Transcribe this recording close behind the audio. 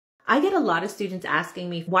I get a lot of students asking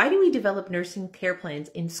me, why do we develop nursing care plans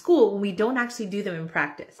in school when we don't actually do them in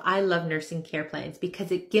practice? I love nursing care plans because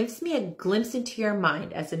it gives me a glimpse into your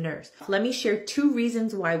mind as a nurse. Let me share 2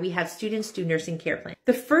 reasons why we have students do nursing care plans.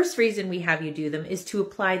 The first reason we have you do them is to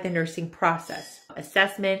apply the nursing process.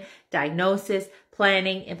 Assessment, diagnosis,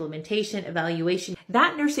 planning, implementation, evaluation.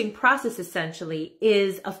 That nursing process essentially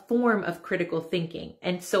is a form of critical thinking.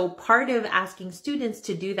 And so part of asking students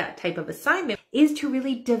to do that type of assignment is to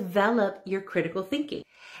really develop your critical thinking.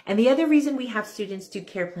 And the other reason we have students do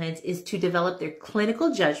care plans is to develop their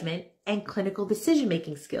clinical judgment and clinical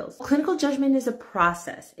decision-making skills. Clinical judgment is a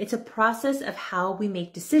process. It's a process of how we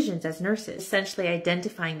make decisions as nurses, essentially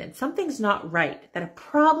identifying that something's not right, that a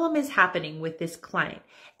problem is happening with this client,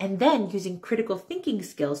 and then using critical thinking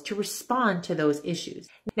skills to respond to those issues.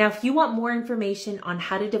 Now, if you want more information on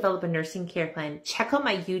how to develop a nursing care plan, check out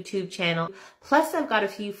my YouTube channel. Plus, I've got a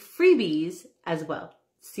few freebies as well.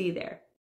 See you there.